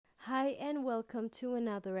Hi, and welcome to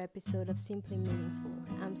another episode of Simply Meaningful.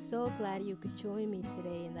 I'm so glad you could join me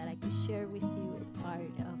today and that I could share with you a part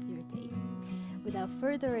of your day. Without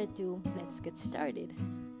further ado, let's get started.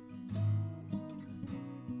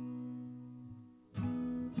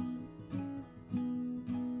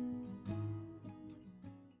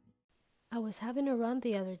 I was having a run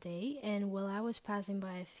the other day, and while I was passing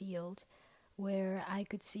by a field where I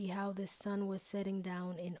could see how the sun was setting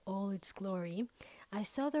down in all its glory, I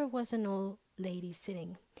saw there was an old lady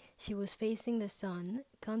sitting. She was facing the sun,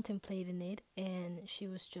 contemplating it, and she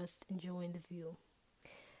was just enjoying the view.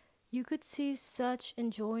 You could see such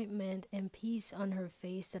enjoyment and peace on her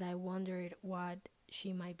face that I wondered what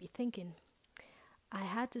she might be thinking. I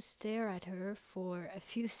had to stare at her for a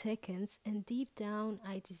few seconds, and deep down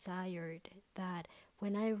I desired that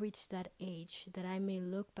when I reach that age that I may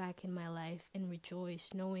look back in my life and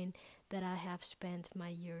rejoice knowing that I have spent my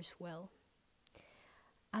years well.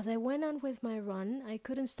 As I went on with my run, I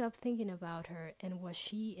couldn't stop thinking about her and what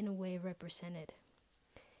she in a way represented.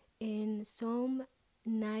 In Psalm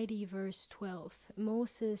 90 verse 12,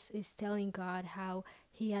 Moses is telling God how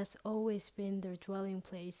he has always been their dwelling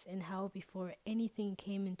place and how before anything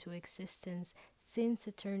came into existence since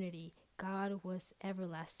eternity, God was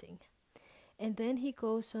everlasting. And then he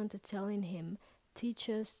goes on to telling him, teach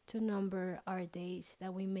us to number our days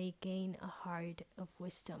that we may gain a heart of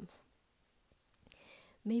wisdom.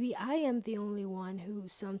 Maybe I am the only one who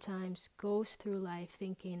sometimes goes through life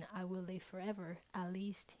thinking I will live forever, at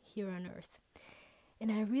least here on earth.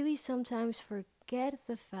 And I really sometimes forget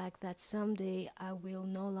the fact that someday I will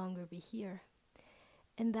no longer be here.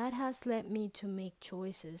 And that has led me to make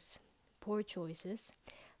choices, poor choices,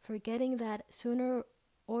 forgetting that sooner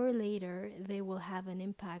or later they will have an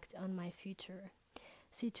impact on my future.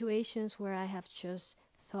 Situations where I have just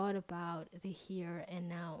thought about the here and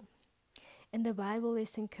now. And the Bible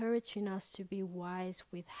is encouraging us to be wise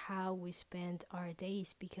with how we spend our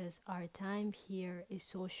days because our time here is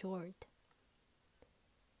so short.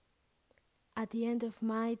 At the end of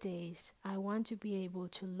my days, I want to be able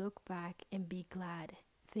to look back and be glad,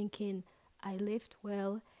 thinking I lived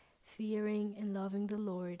well, fearing and loving the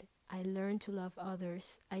Lord. I learned to love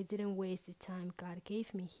others. I didn't waste the time God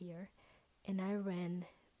gave me here, and I ran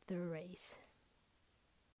the race.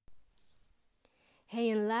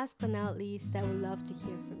 Hey, and last but not least, I would love to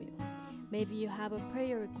hear from you. Maybe you have a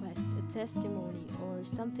prayer request, a testimony, or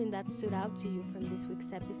something that stood out to you from this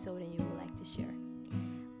week's episode and you would like to share.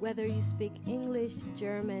 Whether you speak English,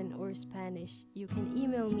 German, or Spanish, you can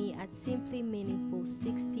email me at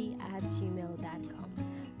simplymeaningful60@gmail.com.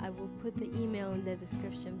 I will put the email in the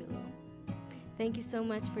description below. Thank you so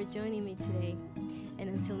much for joining me today, and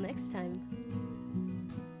until next time,